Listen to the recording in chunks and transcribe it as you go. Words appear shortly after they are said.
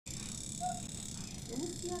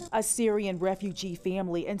A Syrian refugee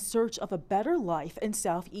family in search of a better life in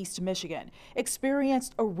southeast Michigan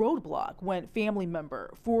experienced a roadblock when family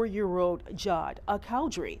member 4-year-old Jad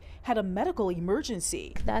Al-Khawdri had a medical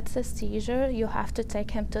emergency. That's a seizure. You have to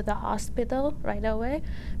take him to the hospital right away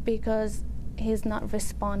because he's not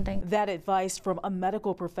responding. That advice from a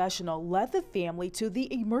medical professional led the family to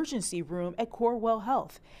the emergency room at Corewell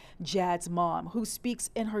Health. Jad's mom, who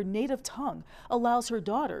speaks in her native tongue, allows her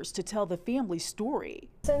daughters to tell the family's story.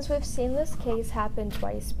 Since we've seen this case happen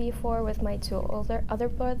twice before with my two other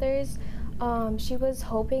brothers, she was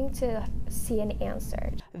hoping to see an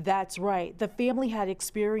answer. That's right. The family had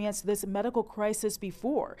experienced this medical crisis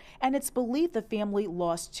before, and it's believed the family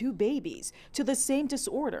lost 2 babies to the same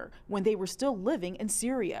disorder when they were still living in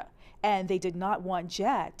Syria. And they did not want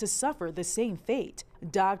Jad to suffer the same fate.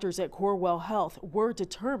 Doctors at Corewell Health were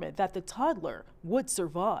determined that the toddler would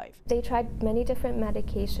survive. They tried many different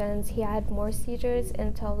medications. He had more seizures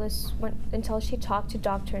until she talked to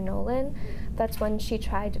Dr. Nolan. That's when she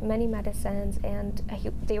tried many medicines, and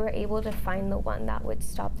they were able to find the one that would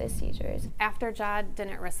stop the seizures. After Jad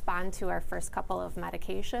didn't respond to our first couple of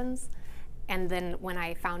medications, and then when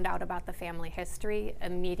I found out about the family history,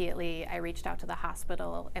 immediately I reached out to the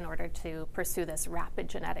hospital in order to pursue this rapid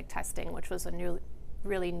genetic testing, which was a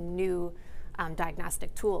really new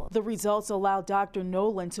diagnostic tool. The results allowed Dr.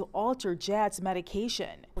 Nolan to alter Jad's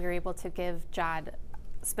medication. We were able to give Jad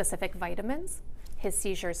specific vitamins. His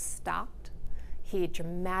seizures stopped. He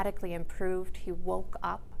dramatically improved. He woke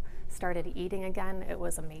up, started eating again. It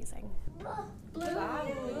was amazing.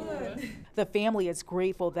 The family is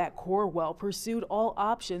grateful that Corewell pursued all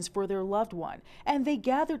options for their loved one, and they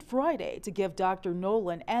gathered Friday to give Dr.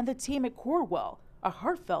 Nolan and the team at Corewell a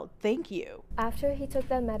heartfelt thank you. After he took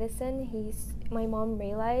the medicine, my mom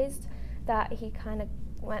realized that he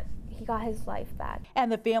got his life back.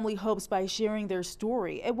 And the family hopes by sharing their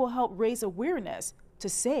story, it will help raise awareness to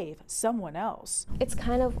save someone else. It's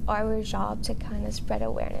kind of our job to kind of spread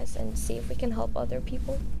awareness and see if we can help other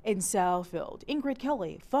people. In Southfield, Ingrid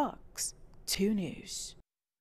Kelly, Fox 2 News.